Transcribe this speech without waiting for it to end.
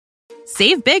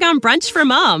Save big on brunch for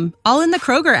mom, all in the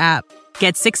Kroger app.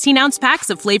 Get 16-ounce packs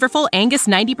of flavorful Angus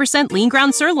 90% lean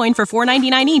ground sirloin for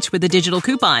 $4.99 each with a digital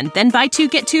coupon. Then buy 2,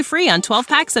 get 2 free on 12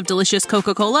 packs of delicious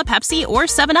Coca-Cola, Pepsi, or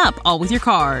 7-Up, all with your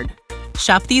card.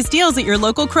 Shop these deals at your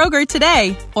local Kroger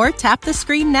today, or tap the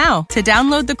screen now to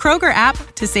download the Kroger app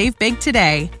to save big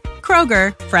today.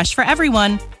 Kroger, fresh for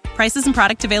everyone. Prices and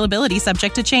product availability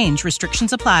subject to change.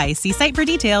 Restrictions apply. See site for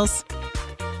details.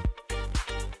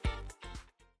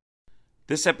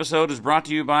 This episode is brought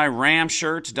to you by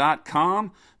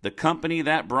Ramshirts.com, the company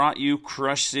that brought you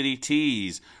Crush City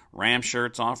Tees.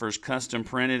 Ramshirts offers custom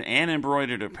printed and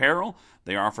embroidered apparel.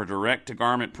 They offer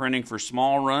direct-to-garment printing for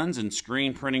small runs and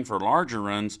screen printing for larger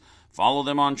runs. Follow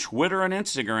them on Twitter and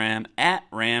Instagram at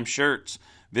Ramshirts.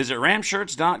 Visit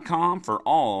Ramshirts.com for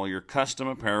all your custom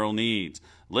apparel needs.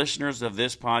 Listeners of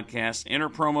this podcast, enter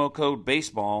promo code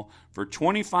BASEBALL for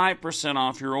 25%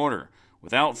 off your order.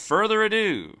 Without further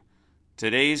ado,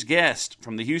 today's guest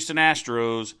from the Houston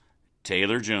Astros,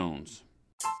 Taylor Jones.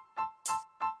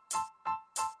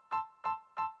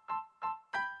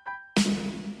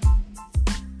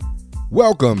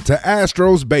 Welcome to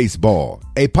Astros Baseball,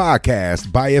 a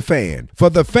podcast by a fan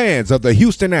for the fans of the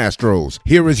Houston Astros.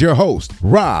 Here is your host,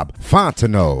 Rob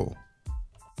Fontenot.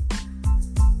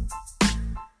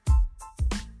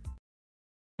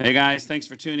 Hey guys, thanks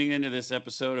for tuning into this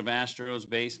episode of Astros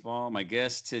Baseball. My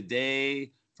guest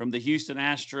today from the Houston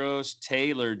Astros,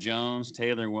 Taylor Jones.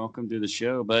 Taylor, welcome to the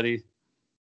show, buddy.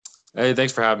 Hey,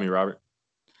 thanks for having me, Robert.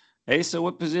 Hey, so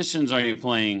what positions are you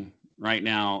playing right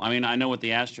now? I mean, I know with the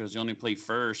Astros, you only play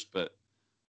first, but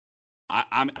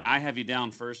I have you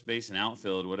down first base and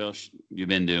outfield. What else you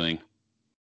been doing?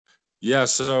 Yeah,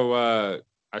 so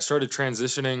I started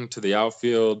transitioning to the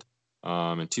outfield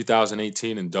in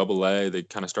 2018 in Double-A. They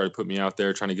kind of started putting me out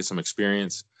there, trying to get some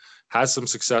experience. Had some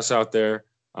success out there,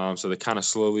 so they kind of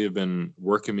slowly have been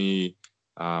working me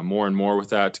more and more with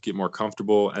that to get more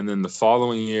comfortable. And then the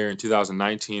following year in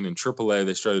 2019 in Triple-A,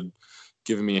 they started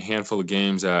giving me a handful of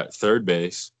games at third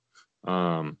base.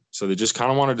 So they just kind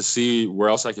of wanted to see where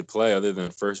else I could play other than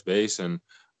first base. And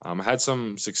I had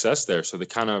some success there. So they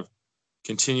kind of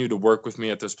continue to work with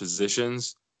me at those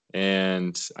positions.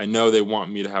 And I know they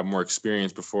want me to have more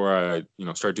experience before I,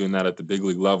 start doing that at the big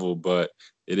league level, but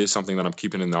it is something that I'm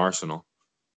keeping in the arsenal.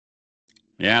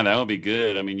 Yeah, that would be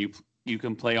good. I mean, you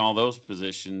can play all those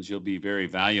positions. You'll be very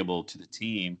valuable to the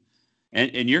team.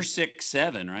 And you're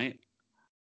 6'7", right?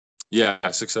 Yeah,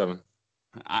 6'7".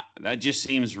 That just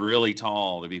seems really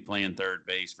tall to be playing third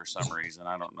base for some reason.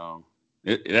 I don't know.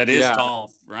 That is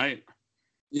tall, right?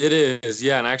 It is,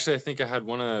 yeah. And actually, I think I had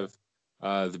one of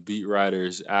the beat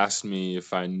writers ask me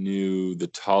if I knew the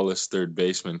tallest third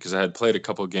baseman because I had played a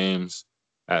couple games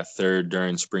at third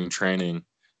during spring training.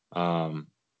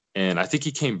 And I think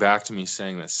he came back to me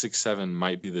saying that 6'7"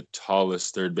 might be the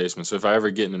tallest third baseman. So if I ever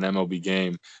get in an MLB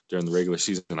game during the regular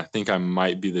season, I think I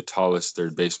might be the tallest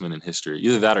third baseman in history.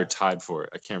 Either that or tied for it.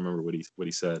 I can't remember what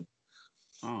he said.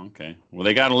 Oh, okay. Well,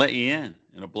 they got to let you in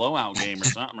a blowout game or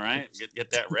something, right?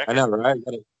 Get that record. I know, right?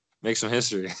 Got to make some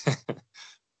history.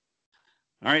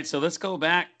 All right, so let's go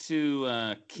back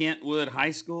to Kentwood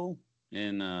High School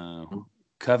in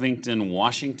Covington,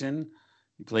 Washington.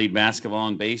 You played basketball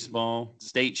and baseball,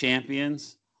 state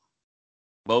champions,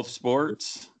 both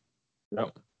sports.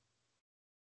 Yep.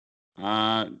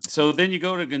 So then you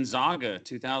go to Gonzaga,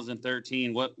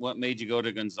 2013. What made you go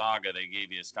to Gonzaga? They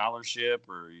gave you a scholarship,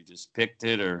 or you just picked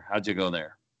it, or how'd you go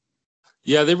there?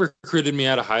 Yeah, they recruited me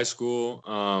out of high school.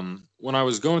 When I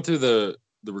was going through the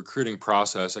recruiting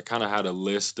process, I kind of had a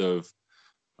list of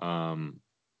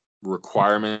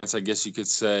requirements, I guess you could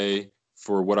say,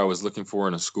 for what I was looking for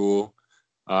in a school.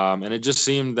 And it just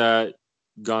seemed that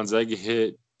Gonzaga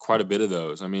hit quite a bit of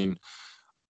those. I mean,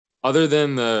 other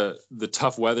than the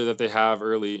tough weather that they have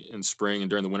early in spring and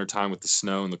during the wintertime with the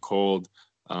snow and the cold,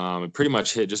 it pretty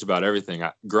much hit just about everything.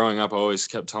 Growing up, I always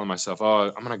kept telling myself,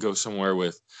 I'm going to go somewhere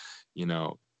with,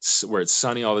 where it's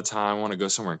sunny all the time. I want to go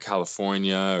somewhere in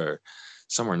California or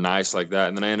somewhere nice like that.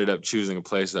 And then I ended up choosing a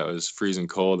place that was freezing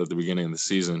cold at the beginning of the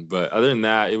season. But other than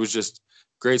that, it was just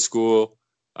great school,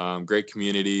 great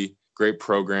community, great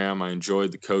program. I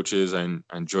enjoyed the coaches. I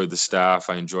enjoyed the staff.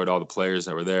 I enjoyed all the players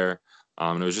that were there.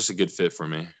 And it was just a good fit for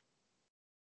me.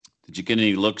 Did you get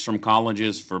any looks from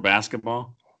colleges for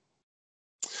basketball?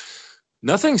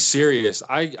 Nothing serious.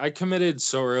 I committed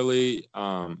so early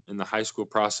in the high school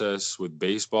process with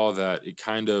baseball that it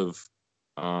kind of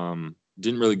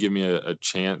didn't really give me a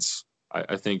chance,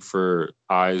 I think, for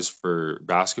eyes for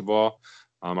basketball.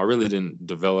 I really didn't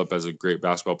develop as a great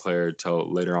basketball player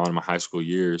until later on in my high school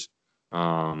years.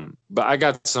 But I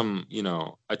got some,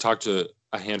 I talked to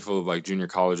a handful of like junior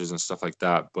colleges and stuff like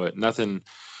that, but nothing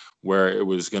where it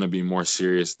was going to be more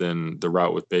serious than the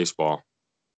route with baseball.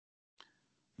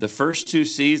 The first 2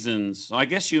 seasons, so I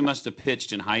guess you must have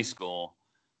pitched in high school.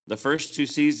 The first 2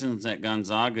 seasons at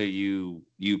Gonzaga, you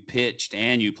pitched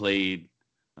and you played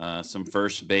some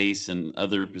first base and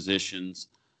other positions.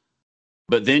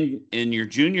 But then in your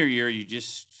junior year, you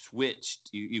just switched.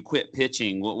 You quit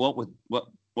pitching. What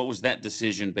was that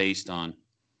decision based on?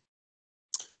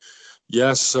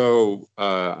 Yeah, so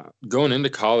going into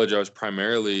college, I was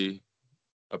primarily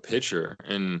a pitcher.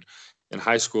 And in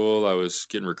high school, I was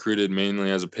getting recruited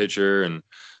mainly as a pitcher, and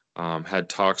had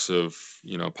talks of,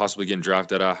 possibly getting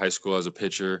drafted out of high school as a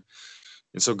pitcher.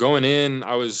 And so going in,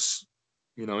 I was,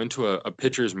 into a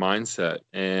pitcher's mindset,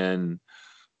 and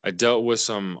I dealt with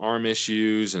some arm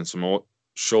issues and some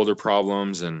shoulder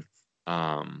problems, and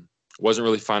wasn't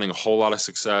really finding a whole lot of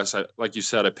success. Like you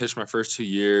said, I pitched my first 2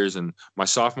 years, and my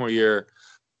sophomore year,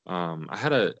 I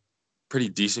had a pretty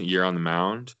decent year on the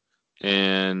mound,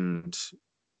 and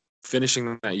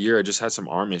finishing that year, I just had some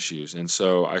arm issues. And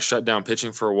so I shut down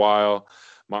pitching for a while.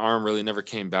 My arm really never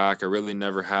came back. I really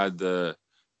never had the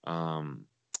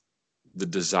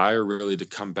desire really to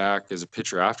come back as a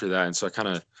pitcher after that. And so I kind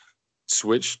of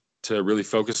switched to really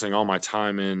focusing all my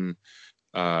time in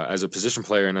as a position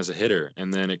player and as a hitter.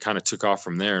 And then it kind of took off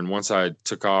from there. And once I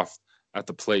took off at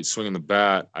the plate, swinging the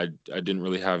bat, I didn't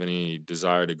really have any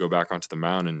desire to go back onto the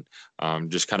mound,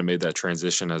 and just kind of made that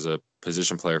transition as a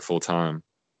position player full time.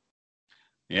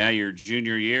 Yeah, your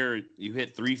junior year, you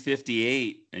hit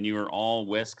 358, and you were all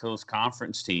West Coast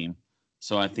Conference team.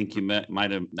 So I think you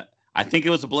might have. I think it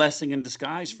was a blessing in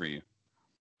disguise for you.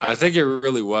 I think it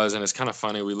really was, and it's kind of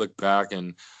funny. We look back,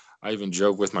 and I even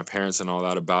joke with my parents and all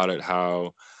that about it,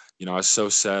 how, I was so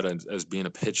set as being a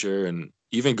pitcher, and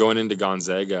even going into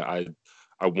Gonzaga,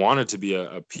 I wanted to be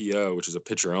a PO, which is a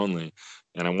pitcher only,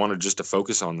 and I wanted just to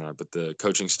focus on that. But the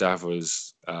coaching staff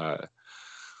was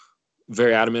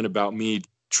very adamant about me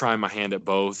trying my hand at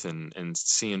both and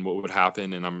seeing what would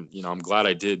happen. And I'm glad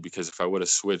I did, because if I would have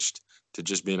switched to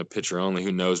just being a pitcher only,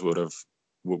 who knows what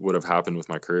would have happened with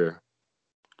my career.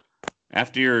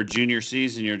 After your junior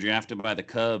season, you're drafted by the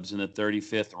Cubs in the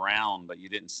 35th round, but you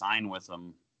didn't sign with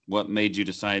them. What made you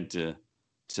decide to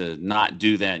not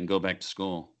do that and go back to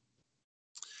school?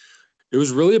 It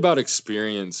was really about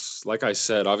experience. Like I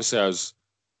said, obviously I was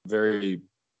very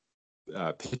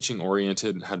pitching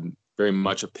oriented, had very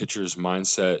much a pitcher's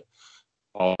mindset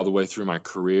all the way through my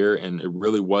career. And it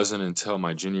really wasn't until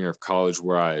my junior year of college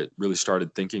where I really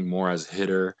started thinking more as a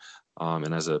hitter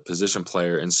and as a position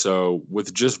player. And so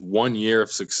with just 1 year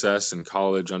of success in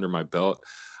college under my belt,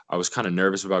 I was kind of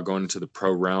nervous about going into the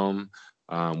pro realm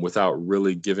without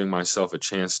really giving myself a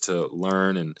chance to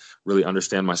learn and really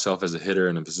understand myself as a hitter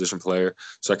and a position player.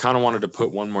 So I kind of wanted to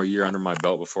put 1 more year under my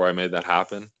belt before I made that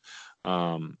happen.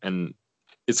 And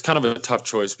it's kind of a tough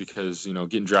choice, because,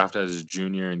 getting drafted as a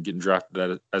junior and getting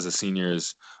drafted as a senior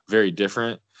is very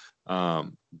different.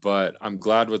 But I'm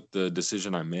glad with the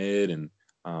decision I made, and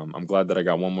I'm glad that I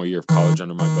got 1 more year of college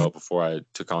under my belt before I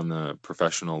took on the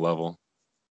professional level.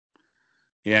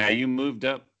 Yeah, you moved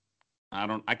up.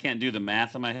 I can't do the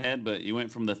math in my head, but you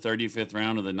went from the 35th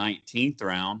round to the 19th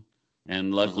round.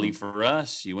 And luckily for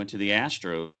us, you went to the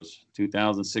Astros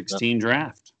 2016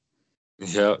 draft.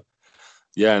 Yeah.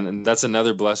 Yeah. And that's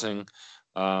another blessing.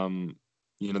 The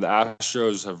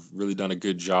Astros have really done a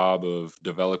good job of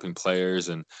developing players,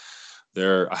 and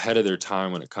they're ahead of their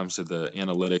time when it comes to the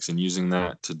analytics and using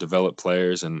that to develop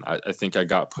players. And I think I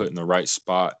got put in the right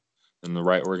spot in the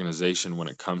right organization when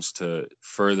it comes to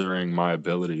furthering my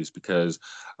abilities, because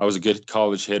I was a good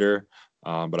college hitter.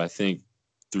 But I think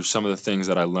through some of the things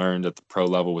that I learned at the pro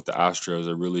level with the Astros,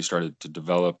 I really started to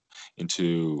develop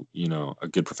into, a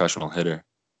good professional hitter.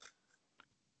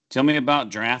 Tell me about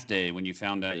draft day when you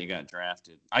found out you got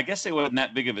drafted. I guess it wasn't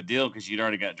that big of a deal because you'd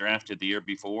already got drafted the year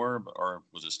before, or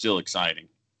was it still exciting?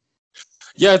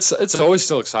 Yeah, it's always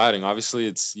still exciting. Obviously,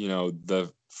 it's,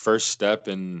 the first step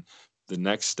in the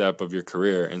next step of your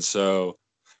career. And so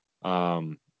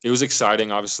it was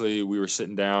exciting. Obviously, we were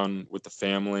sitting down with the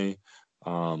family,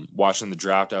 watching the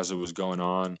draft as it was going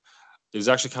on. It was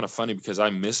actually kind of funny because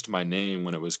I missed my name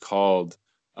when it was called.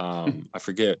 I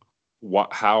forget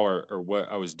how or what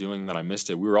I was doing that I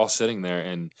missed it. We were all sitting there,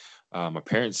 and my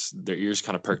parents, their ears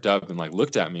kind of perked up and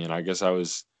looked at me, and I guess I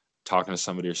was talking to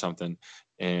somebody or something,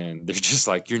 and they're just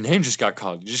like, "Your name just got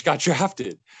called. You just got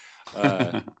drafted."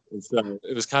 And so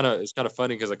it's kind of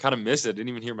funny because I kind of missed it. I didn't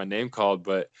even hear my name called,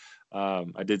 but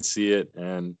I did see it,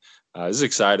 and it was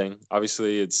exciting.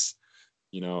 Obviously, it's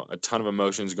a ton of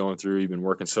emotions going through. You've been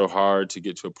working so hard to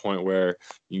get to a point where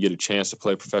you get a chance to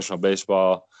play professional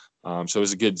baseball. So it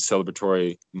was a good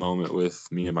celebratory moment with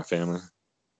me and my family.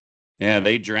 Yeah,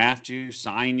 they draft you,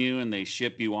 sign you, and they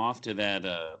ship you off to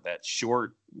that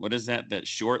short. What is that? That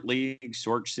short league,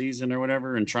 short season, or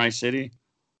whatever in Tri-City.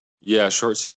 Yeah,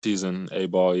 short season A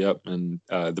ball. Yep, and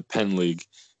the Penn League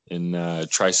in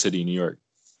Tri-City, New York.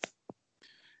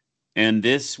 And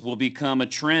this will become a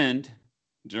trend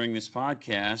during this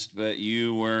podcast. But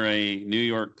you were a New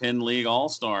York Penn League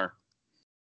All-Star.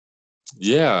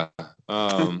 Yeah,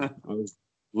 I was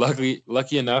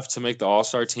lucky enough to make the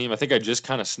All-Star team. I think I just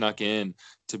kind of snuck in,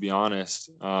 to be honest.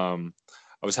 I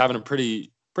was having a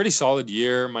pretty solid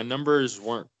year. My numbers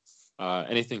weren't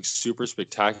anything super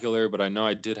spectacular, but I know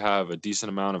I did have a decent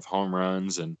amount of home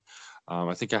runs, and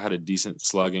I think I had a decent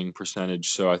slugging percentage.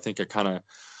 So I think I kind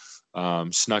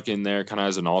of snuck in there kind of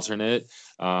as an alternate,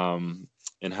 and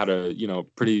had a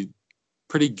pretty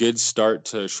good start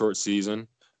to short season.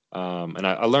 And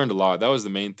I learned a lot. That was the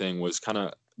main thing, was kind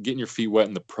of getting your feet wet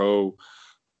in the pro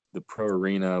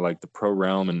arena, like the pro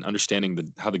realm, and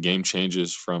understanding how the game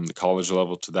changes from the college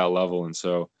level to that level. And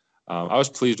so I was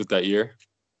pleased with that year.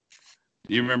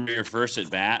 Do you remember your first at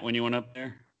bat when you went up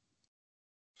there?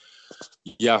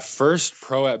 Yeah, first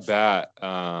pro at bat.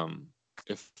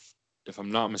 If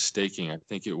I'm not mistaken, I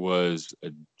think it was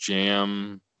a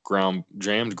jammed ground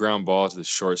ball to the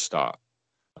shortstop.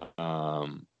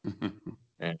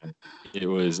 And it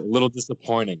was a little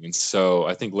disappointing. And so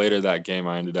I think later that game,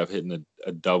 I ended up hitting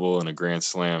a double and a grand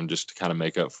slam just to kind of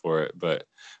make up for it. But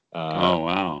oh,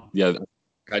 wow. Yeah,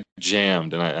 I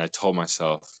jammed, and I told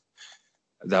myself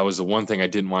that was the one thing I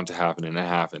didn't want to happen, and it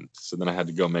happened. So then I had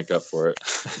to go make up for it.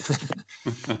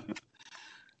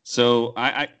 So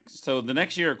so the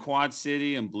next year, Quad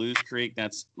City and Blues Creek,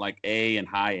 that's like A and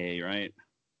high A, right?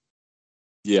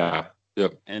 Yeah.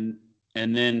 Yep. And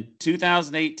then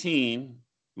 2018,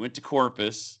 went to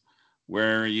Corpus,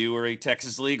 where you were a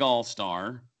Texas League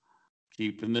All-Star,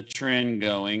 keeping the trend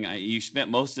going. You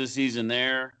spent most of the season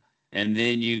there, and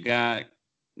then you got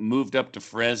moved up to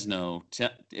Fresno.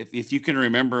 If you can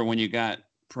remember when you got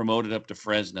promoted up to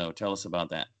Fresno, tell us about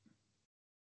that.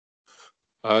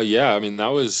 Yeah, I mean,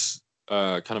 that was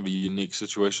kind of a unique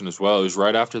situation as well. It was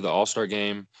right after the All-Star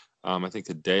game. I think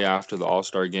the day after the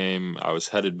All-Star game, I was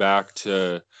headed back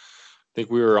to, I think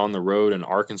we were on the road in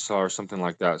Arkansas or something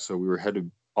like that. So we were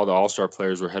all the All-Star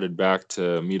players were headed back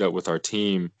to meet up with our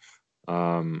team.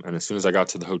 And as soon as I got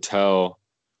to the hotel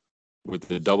with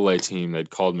the AA team, they'd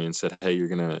called me and said, "Hey, we're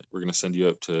gonna send you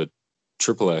up to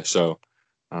AAA." So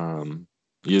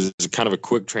it was kind of a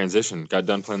quick transition. Got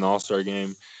done playing the All-Star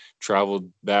game, traveled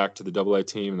back to the AA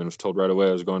team, and then was told right away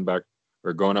I was going up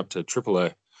to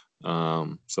AAA.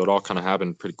 So it all kind of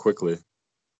happened pretty quickly.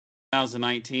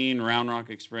 2019 Round Rock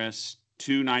Express,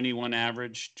 291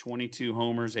 average, 22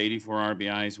 homers, 84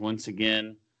 RBIs. Once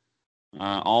again,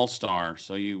 All-Star.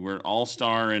 So you were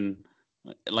All-Star in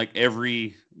like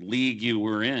every league you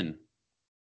were in.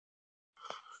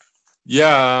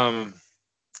 Yeah.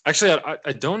 Actually,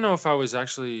 I don't know if I was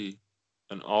actually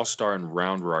an All-Star in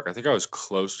Round Rock. I think I was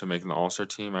close to making the All-Star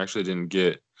team. I actually didn't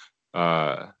get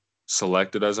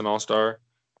selected as an All-Star.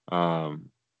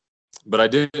 But I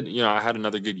did, I had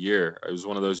another good year. It was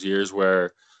one of those years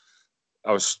where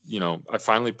I was, I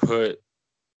finally put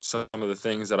some of the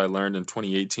things that I learned in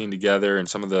 2018 together, and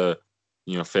some of the,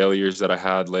 failures that I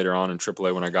had later on in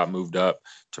AAA when I got moved up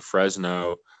to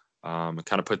Fresno, and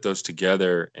kind of put those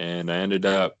together. And I ended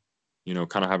up,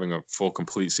 kind of having a full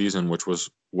complete season, which was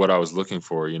what I was looking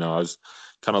for. I was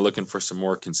kind of looking for some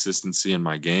more consistency in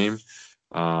my game.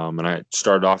 And I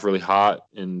started off really hot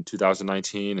in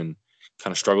 2019 and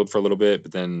kind of struggled for a little bit,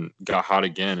 but then got hot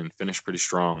again and finished pretty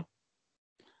strong.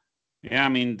 Yeah, I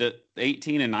mean, the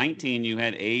 18 and 19, you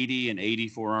had 80 and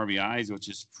 84 RBIs, which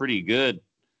is pretty good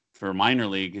for minor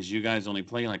league, because you guys only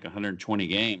play like 120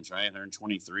 games, right?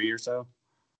 123 or so.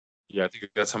 Yeah, I think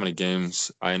that's how many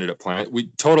games I ended up playing.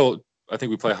 I think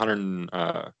we play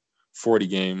 140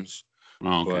 games.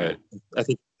 Oh, okay. But I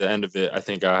think at the end of it, I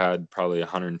think I had probably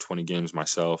 120 games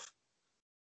myself.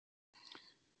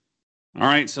 All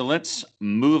right, so let's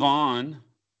move on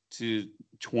to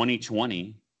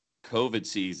 2020, COVID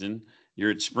season.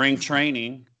 You're at spring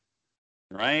training,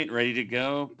 right? Ready to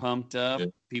go, pumped up. Yeah.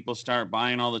 People start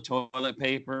buying all the toilet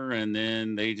paper, and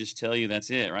then they just tell you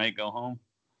that's it, right? Go home.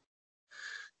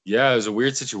 Yeah, it was a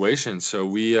weird situation. So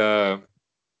we, right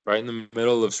in the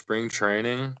middle of spring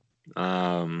training,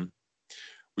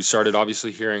 we started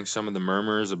obviously hearing some of the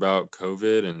murmurs about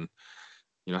COVID and,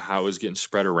 how it was getting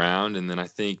spread around. And then I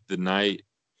think the night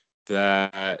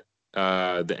that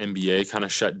the NBA kind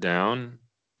of shut down,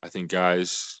 I think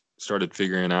guys started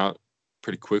figuring out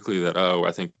pretty quickly that,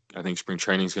 I think spring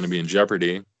training is going to be in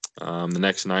jeopardy. The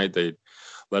next night, they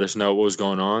let us know what was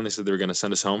going on. They said they were going to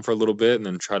send us home for a little bit and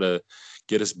then try to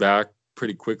get us back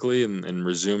pretty quickly and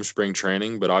resume spring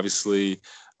training. But obviously,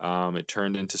 it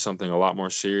turned into something a lot more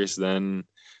serious than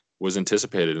was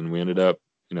anticipated. And we ended up,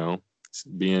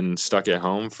 being stuck at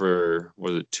home for,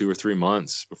 was it 2 or 3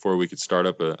 months before we could start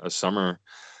up a summer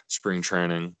spring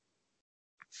training.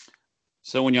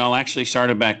 So when y'all actually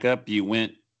started back up, you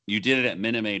did it at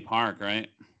Minute Maid Park, right?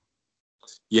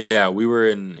 Yeah, we were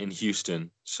in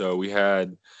Houston. So we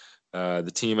had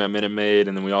the team at Minute Maid,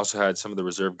 and then we also had some of the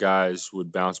reserve guys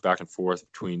would bounce back and forth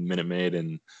between Minute Maid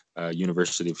and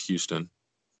University of Houston.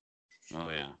 Oh,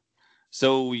 yeah.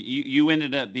 So you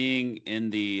ended up being in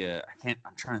the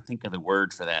I'm trying to think of the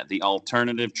word for that, the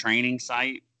alternative training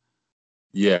site.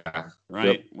 Yeah.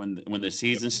 Right. Yep. When the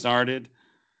season started.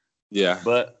 Yeah.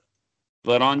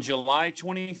 But on July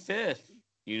 25th,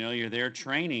 you're there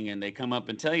training and they come up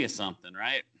and tell you something,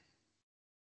 right?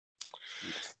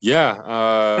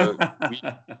 Yeah.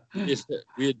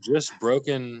 We had just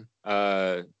broken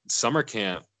summer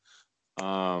camp.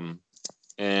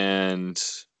 And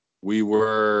we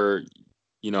were,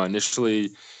 initially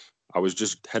I was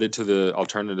just headed to the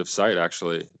alternative site,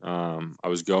 actually. I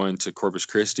was going to Corpus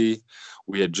Christi.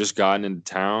 We had just gotten into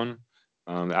town.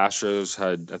 The Astros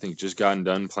had, I think, just gotten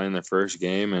done playing their first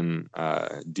game, and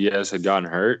Diaz had gotten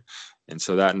hurt. And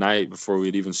so that night, before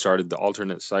we'd even started the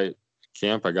alternate site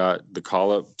camp, I got the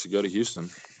call up to go to Houston.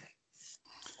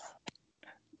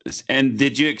 And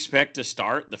did you expect to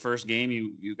start the first game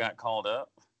you got called up?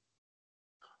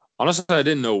 Honestly, I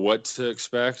didn't know what to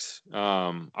expect.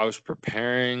 I was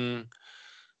preparing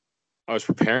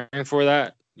for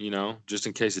that, just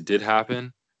in case it did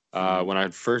happen. When I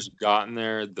had first gotten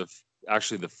there, the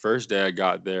first day I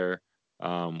got there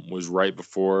was right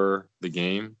before the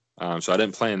game. So I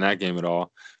didn't play in that game at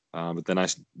all. But then I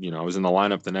was in the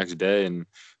lineup the next day, and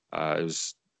it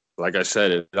was, like I said,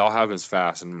 it all happens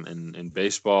fast. And in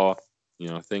baseball,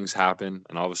 things happen,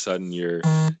 and all of a sudden you're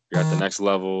at the next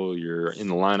level, you're in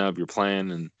the lineup, you're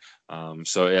playing. And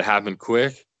so it happened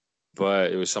quick,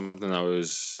 but it was something that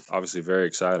was obviously very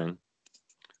exciting.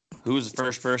 Who was the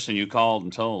first person you called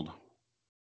and told?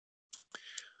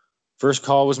 First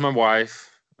call was my wife.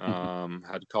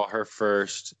 Had to call her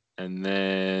first, and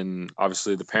then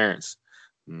obviously the parents.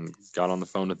 Got on the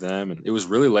phone with them, and it was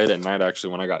really late at night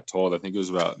actually when I got told. I think it was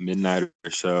about midnight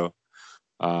or so.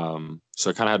 So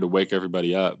I kind of had to wake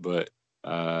everybody up, but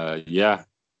yeah,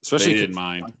 especially they didn't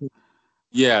mind.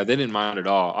 Yeah, they didn't mind at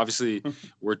all. Obviously,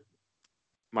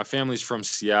 my family's from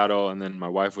Seattle, and then my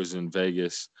wife was in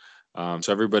Vegas.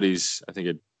 So everybody's, I think,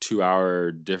 a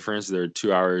 2-hour difference. They're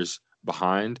 2 hours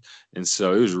behind, and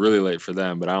so it was really late for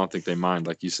them. But I don't think they mind,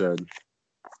 like you said.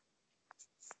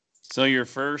 So your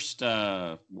first,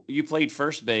 you played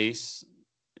first base.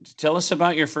 Tell us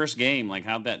about your first game. Like,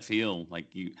 how'd that feel?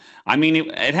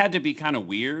 It had to be kind of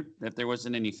weird that there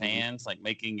wasn't any fans, like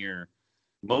making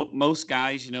most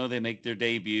guys, they make their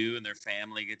debut and their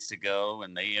family gets to go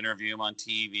and they interview them on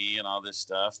TV and all this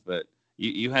stuff. But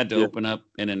you had to open up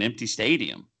in an empty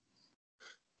stadium.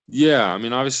 Yeah.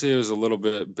 Obviously it was a little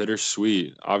bit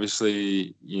bittersweet.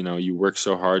 Obviously, you work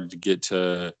so hard to get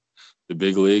to the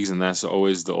big leagues, and that's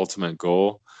always the ultimate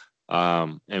goal.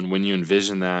 And when you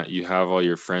envision that, you have all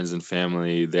your friends and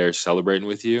family there celebrating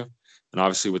with you. And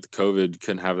obviously with the COVID,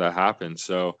 couldn't have that happen.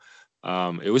 So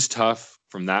it was tough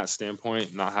from that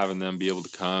standpoint, not having them be able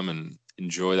to come and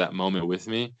enjoy that moment with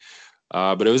me.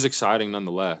 But it was exciting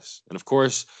nonetheless. And of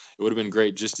course, it would have been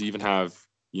great just to even have,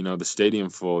 the stadium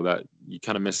full. That you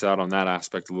kind of miss out on that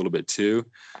aspect a little bit too.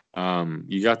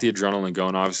 You got the adrenaline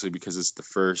going, obviously, because it's the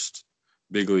first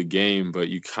big league game, but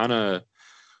you kind of,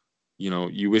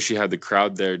 you wish you had the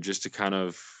crowd there just to kind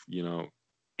of,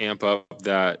 amp up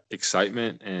that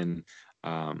excitement and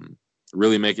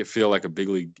really make it feel like a big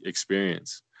league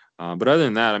experience. But other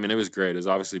than that, it was great. It was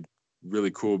obviously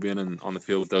really cool being on the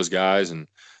field with those guys and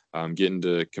getting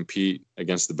to compete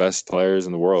against the best players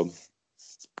in the world.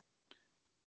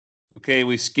 Okay,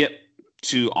 we skip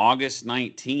to August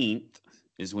 19th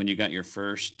is when you got your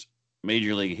first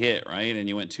major league hit, right? And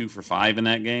you went 2 for 5 in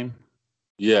that game?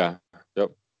 Yeah.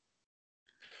 Yep.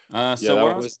 I was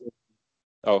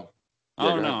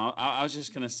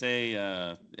just going to say,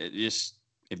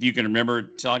 if you can remember,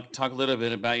 talk a little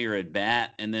bit about your at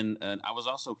bat. And then I was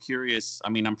also curious.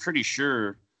 I'm pretty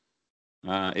sure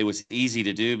it was easy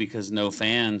to do because no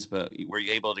fans, but were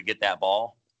you able to get that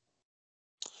ball?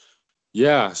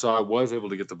 Yeah. So I was able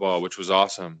to get the ball, which was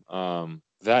awesome.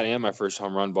 That and my first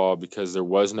home run ball, because there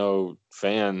was no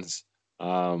fans.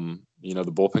 The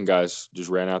bullpen guys just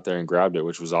ran out there and grabbed it,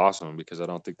 which was awesome because I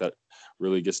don't think that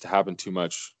really gets to happen too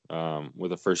much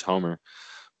with a first homer.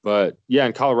 But yeah,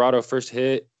 in Colorado, first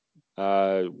hit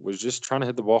was just trying to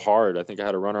hit the ball hard. I think I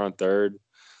had a runner on third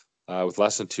with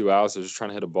less than 2 outs. I was just trying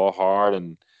to hit a ball hard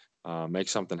and make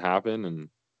something happen.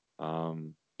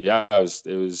 And yeah,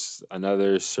 it was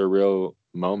another surreal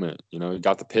moment. You know,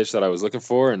 got the pitch that I was looking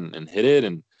for and hit it.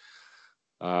 And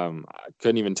I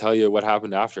couldn't even tell you what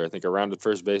happened after. I think I rounded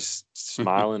first base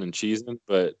smiling and cheesing,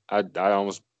 but I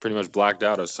almost pretty much blacked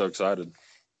out. I was so excited.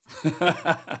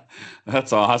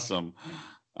 That's awesome.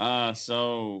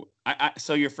 So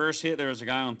your first hit, there was a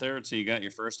guy on third, so you got your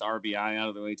first RBI out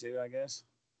of the way too, I guess.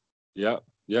 Yeah.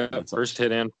 First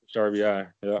hit and first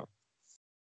RBI. Yeah.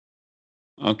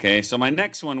 Okay, so my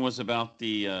next one was about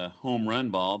the home run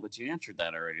ball, but you answered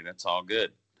that already. That's all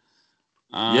good.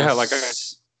 Yeah, like I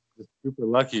was super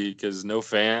lucky because no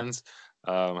fans.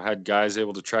 I had guys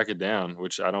able to track it down,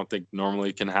 which I don't think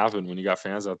normally can happen when you got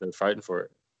fans out there fighting for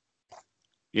it.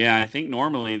 Yeah, I think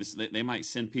normally they might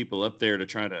send people up there to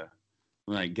try to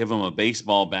like give them a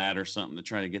baseball bat or something to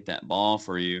try to get that ball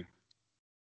for you.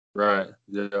 Right.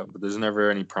 Yeah, but there's never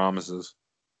any promises.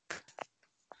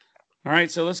 All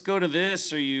right, so let's go to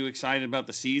this. Are you excited about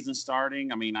the season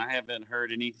starting? I mean, I haven't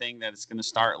heard anything that it's going to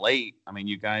start late. I mean,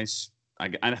 you guys,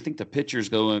 I think the pitchers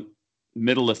go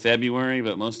middle of February,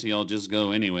 but most of y'all just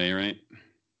go anyway, right?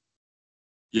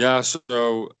 Yeah,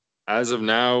 so as of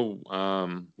now,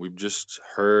 we've just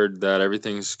heard that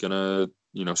everything's gonna,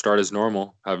 start as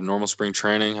normal, have normal spring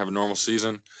training, have a normal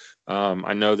season.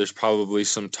 I know there's probably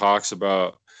some talks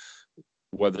about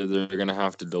whether they're gonna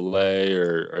have to delay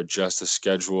or adjust the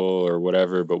schedule or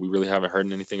whatever, but we really haven't heard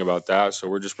anything about that. So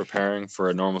we're just preparing for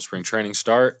a normal spring training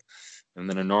start and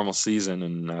then a normal season.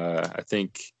 And I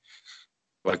think,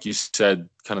 like you said,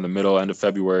 kind of the end of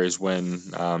February is when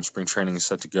spring training is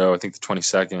set to go. I think the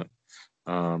 22nd.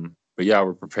 But yeah,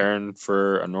 we're preparing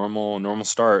for a normal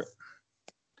start.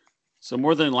 So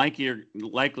more than likely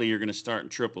you're going to start in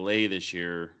AAA this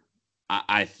year,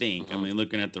 I think. Mm-hmm. I mean,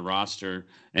 looking at the roster,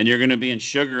 and you're going to be in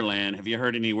Sugar Land. Have you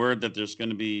heard any word that there's going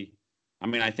to be? I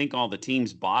mean, I think all the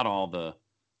teams bought all the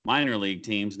minor league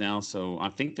teams now, so I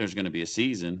think there's going to be a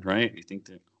season, right? You think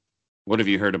that? What have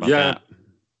you heard about that?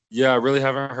 Yeah, I really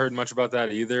haven't heard much about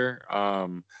that either.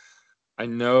 I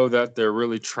know that they're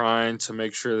really trying to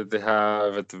make sure that they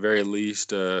have, at the very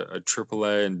least, a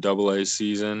AAA and AA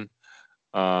season.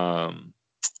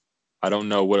 I don't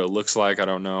know what it looks like. I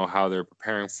don't know how they're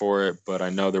preparing for it, but I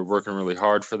know they're working really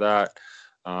hard for that.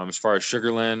 As far as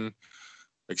Sugar Land,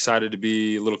 excited to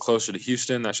be a little closer to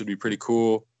Houston. That should be pretty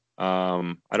cool.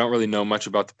 I don't really know much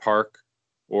about the park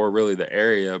or really the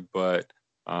area, but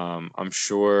I'm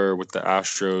sure with the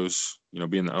Astros,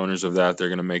 being the owners of that, they're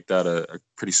going to make that a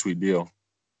pretty sweet deal.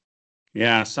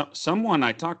 Yeah, someone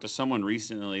I talked to someone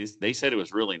recently. They said it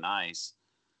was really nice.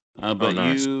 But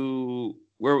nice.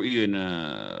 Where were you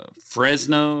in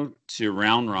Fresno to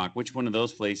Round Rock? Which one of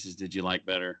those places did you like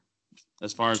better,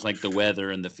 as far as like the weather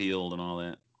and the field and all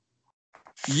that?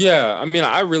 Yeah, I mean,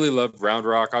 I really love Round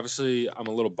Rock. Obviously, I'm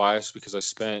a little biased because I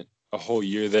spent a whole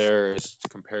year there as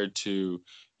compared to,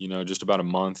 just about a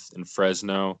month in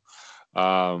Fresno.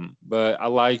 But I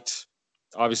liked,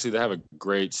 obviously, they have a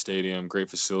great stadium, great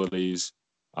facilities.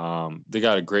 They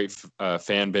got a great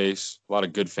fan base, a lot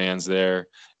of good fans there.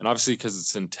 And obviously, because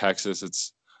it's in Texas,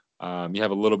 it's you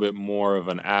have a little bit more of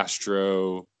an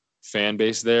Astro fan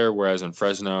base there, whereas in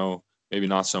Fresno, maybe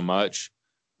not so much.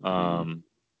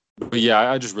 But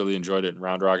yeah, I just really enjoyed it in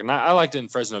Round Rock. And I liked it in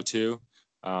Fresno too.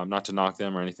 Not to knock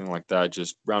them or anything like that.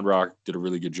 Just Round Rock did a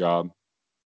really good job.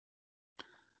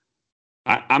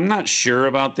 I'm not sure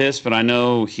about this, but I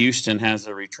know Houston has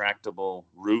a retractable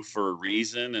roof for a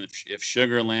reason. And if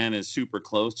Sugar Land is super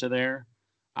close to there,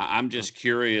 I'm just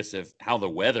curious how the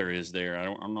weather is there. I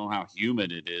don't know how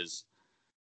humid it is.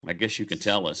 I guess you can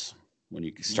tell us when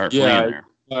you start playing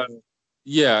there.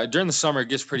 Yeah, during the summer, it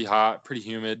gets pretty hot, pretty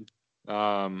humid.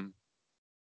 Running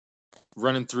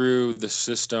through the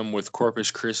system with Corpus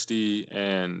Christi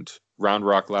and Round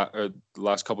Rock the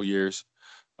last couple years.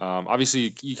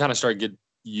 Obviously, you kind of start to get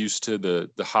used to the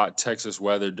hot Texas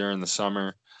weather during the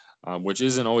summer, which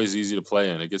isn't always easy to play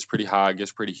in. It gets pretty hot, it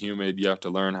gets pretty humid. You have to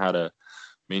learn how to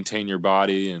maintain your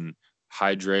body and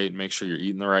hydrate, make sure you're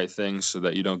eating the right things so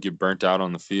that you don't get burnt out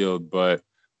on the field. But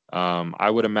I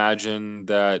would imagine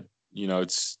that,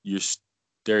 it's your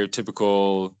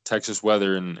stereotypical Texas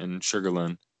weather in Sugar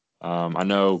Land. I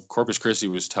know Corpus Christi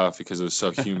was tough because it was so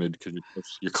humid because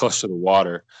you're close to the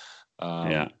water.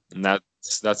 And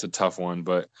that's a tough one,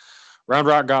 but Round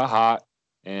Rock got hot,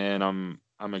 and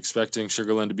I'm expecting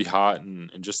Sugar Land to be hot and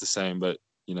just the same. But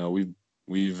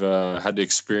we've had to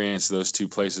experience those two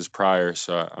places prior,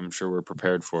 so I'm sure we're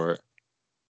prepared for it.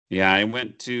 Yeah, I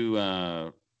went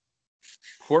to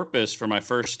Corpus for my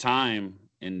first time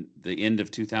in the end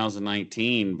of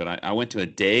 2019, but I went to a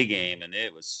day game and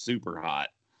it was super hot.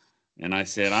 And I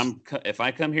said, if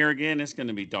I come here again, it's going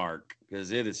to be dark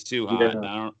because it is too hot. Yeah. And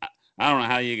I don't know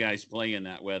how you guys play in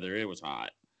that weather. It was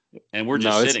hot, and we're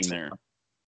just sitting there.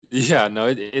 Yeah, no,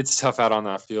 it's tough out on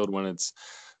that field when it's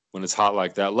hot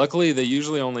like that. Luckily, they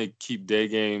usually only keep day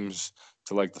games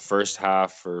to like the first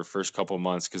half or first couple of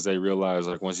months because they realize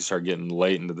like once you start getting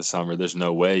late into the summer, there's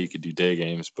no way you could do day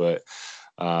games. But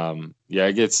yeah,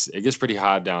 it gets pretty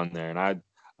hot down there, and I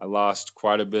lost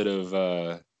quite a bit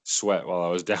of sweat while I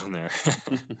was down there.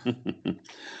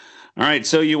 All right,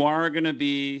 so you are going to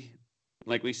be,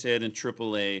 like we said, in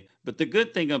AAA, but the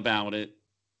good thing about it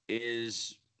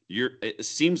is it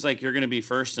seems like you're going to be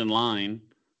first in line.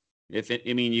 You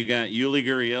got Yuli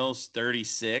Gurriel's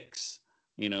 36.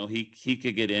 You know, he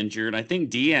could get injured. I think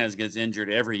Diaz gets injured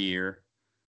every year.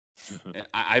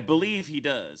 I believe he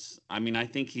does. I mean, I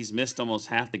think he's missed almost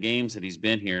half the games that he's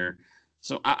been here.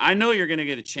 So I know you're going to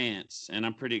get a chance, and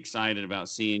I'm pretty excited about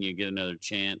seeing you get another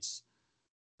chance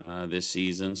this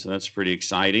season. So that's pretty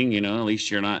exciting. You know, at least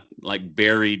you're not like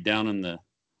buried down in the,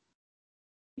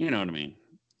 you know what I mean?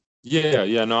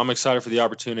 Yeah. No, I'm excited for the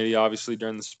opportunity. Obviously,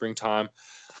 during the springtime,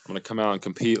 I'm going to come out and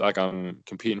compete like I'm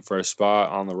competing for a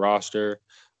spot on the roster.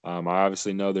 I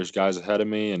obviously know there's guys ahead of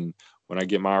me, and when I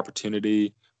get my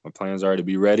opportunity, my plans are to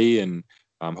be ready and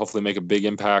hopefully make a big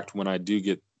impact when I do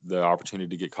get the opportunity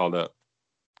to get called up.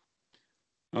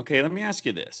 Okay, let me ask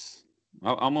you this.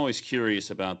 I'm always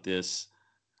curious about this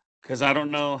because I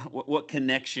don't know what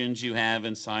connections you have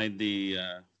inside the,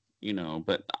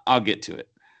 but I'll get to it.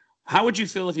 How would you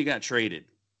feel if you got traded?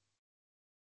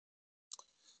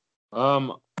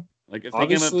 Like if they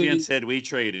came up to you and said, we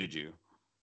traded you.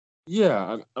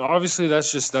 Yeah, obviously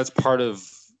that's part of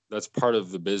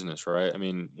the business, right? I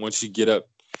mean, once you get up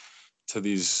to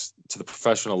the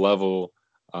professional level,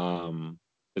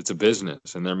 it's a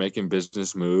business and they're making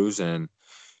business moves, and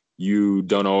you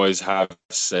don't always have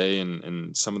say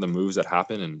in some of the moves that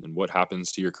happen and what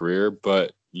happens to your career,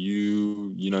 but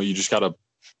you just got to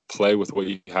play with what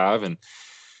you have. And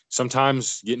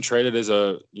sometimes getting traded is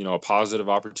a positive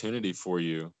opportunity for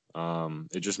you.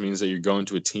 It just means that you're going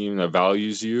to a team that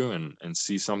values you and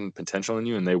sees some potential in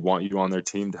you, and they want you on their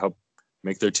team to help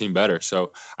make their team better.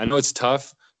 So I know it's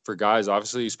tough for guys,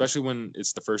 obviously, especially when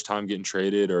it's the first time getting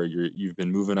traded or you've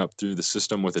been moving up through the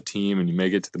system with a team and you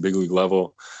make it to the big league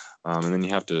level, and then you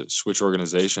have to switch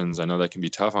organizations. I know that can be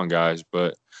tough on guys,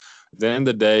 but at the end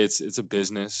of the day, it's a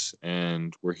business,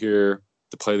 and we're here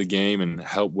to play the game and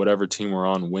help whatever team we're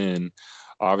on win.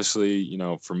 Obviously,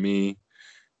 for me,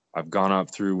 I've gone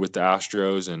up through with the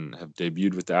Astros and have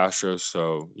debuted with the Astros.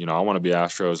 So, I want to be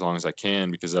Astro as long as I can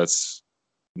because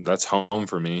that's home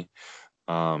for me.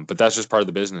 But that's just part of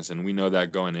the business. And we know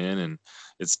that going in, and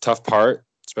it's a tough part,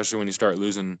 especially when you start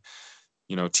losing,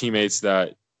 teammates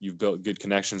that you've built good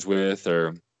connections with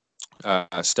or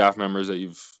staff members that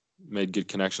you've made good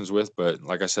connections with. But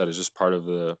like I said, it's just part of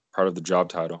the job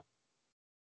title.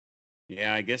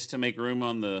 Yeah, I guess to make room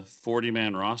on the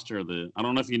 40-man roster, I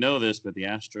don't know if you know this, but the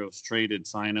Astros traded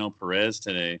Cionel Perez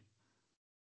today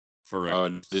for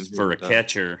a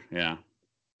catcher. Yeah.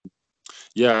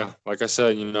 Yeah, like I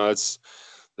said, that's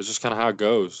just kind of how it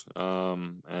goes.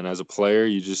 And as a player,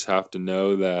 you just have to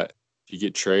know that if you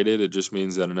get traded, it just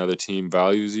means that another team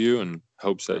values you and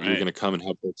hopes that you're going to come and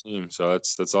help their team. So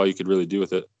that's all you could really do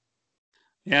with it.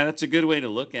 Yeah, that's a good way to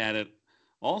look at it.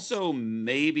 Also,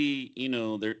 maybe,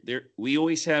 we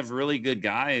always have really good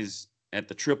guys at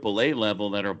the AAA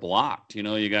level that are blocked. You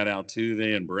got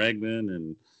Altuve and Bregman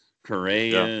and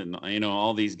Correa and,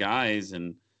 all these guys.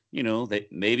 And,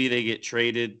 maybe they get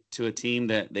traded to a team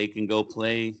that they can go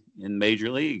play in major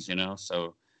leagues,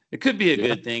 So it could be a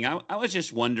good thing. I was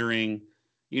just wondering,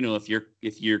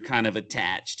 if you're kind of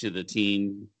attached to the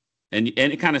team. And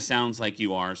it kind of sounds like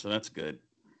you are, so that's good.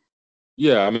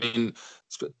 Yeah, I mean,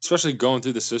 especially going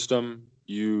through the system,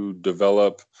 you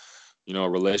develop, a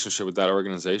relationship with that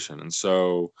organization. And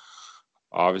so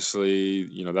obviously,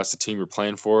 that's the team you're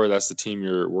playing for. That's the team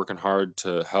you're working hard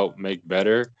to help make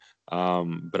better.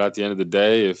 But at the end of the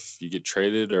day, if you get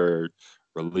traded or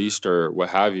released or what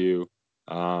have you,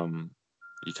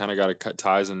 you kind of got to cut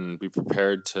ties and be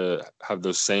prepared to have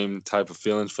those same type of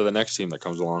feelings for the next team that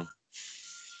comes along.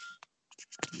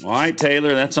 All right,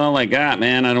 Taylor, that's all I got,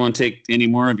 man. I don't want to take any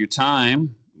more of your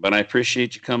time, but I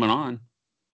appreciate you coming on.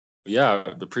 Yeah, I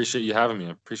appreciate you having me.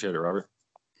 I appreciate it, Robert.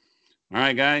 All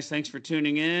right, guys, thanks for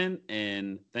tuning in,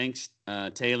 and thanks,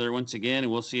 Taylor, once again,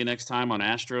 and we'll see you next time on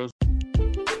Astros.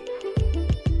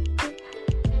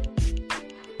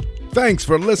 Thanks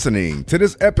for listening to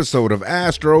this episode of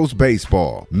Astros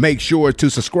Baseball. Make sure to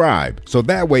subscribe so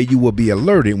that way you will be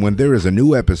alerted when there is a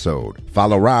new episode.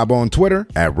 Follow Rob on Twitter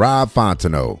at Rob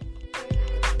Fontenot.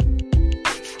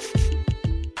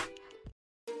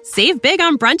 Save big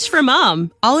on brunch for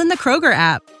mom, all in the Kroger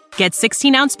app. Get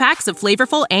 16-ounce packs of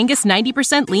flavorful Angus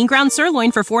 90% lean ground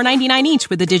sirloin for $4.99 each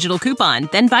with a digital coupon.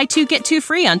 Then buy 2, get 2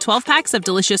 free on 12 packs of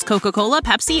delicious Coca-Cola,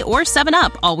 Pepsi, or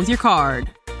 7-Up, all with your card.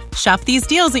 Shop these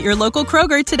deals at your local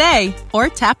Kroger today, or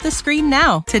tap the screen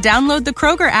now to download the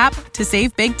Kroger app to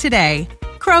save big today.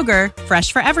 Kroger,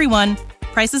 fresh for everyone.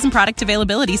 Prices and product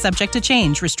availability subject to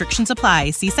change. Restrictions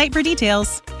apply. See site for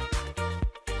details.